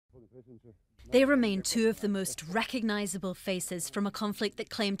They remain two of the most recognisable faces from a conflict that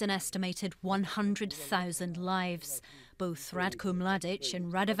claimed an estimated 100,000 lives. Both Ratko Mladic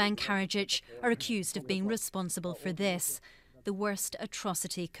and Radovan Karadzic are accused of being responsible for this, the worst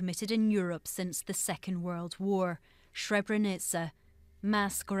atrocity committed in Europe since the Second World War. Srebrenica.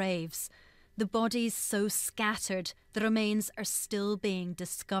 Mass graves. The bodies so scattered, the remains are still being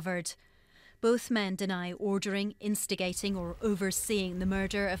discovered. Both men deny ordering, instigating or overseeing the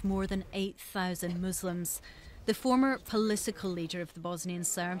murder of more than 8,000 Muslims. The former political leader of the Bosnian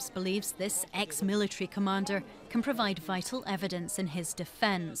Serbs believes this ex-military commander can provide vital evidence in his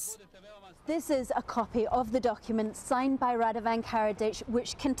defence. This is a copy of the document signed by Radovan Karadzic,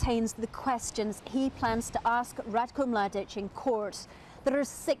 which contains the questions he plans to ask Ratko Mladic in court. There are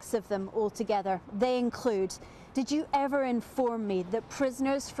 6 of them altogether. They include: did you ever inform me that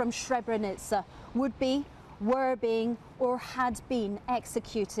prisoners from Srebrenica would be, were being, or had been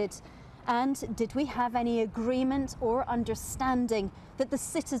executed? And did we have any agreement or understanding that the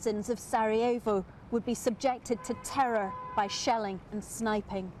citizens of Sarajevo would be subjected to terror by shelling and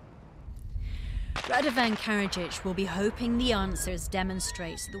sniping? Radovan Karadzic will be hoping the answers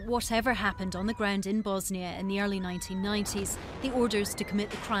demonstrate that whatever happened on the ground in Bosnia in the early 1990s, the orders to commit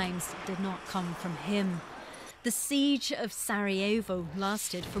the crimes did not come from him. The siege of Sarajevo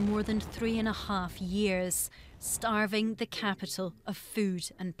lasted for more than 3.5 years, starving the capital of food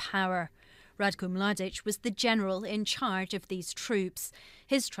and power. Ratko Mladic was the general in charge of these troops.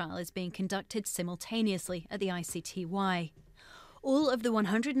 His trial is being conducted simultaneously at the ICTY. All of the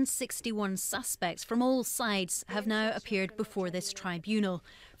 161 suspects from all sides have now appeared before this tribunal.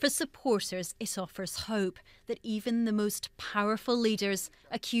 For supporters, it offers hope that even the most powerful leaders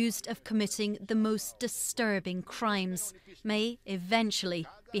accused of committing the most disturbing crimes may eventually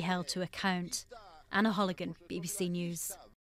be held to account. Anna Holligan, BBC News.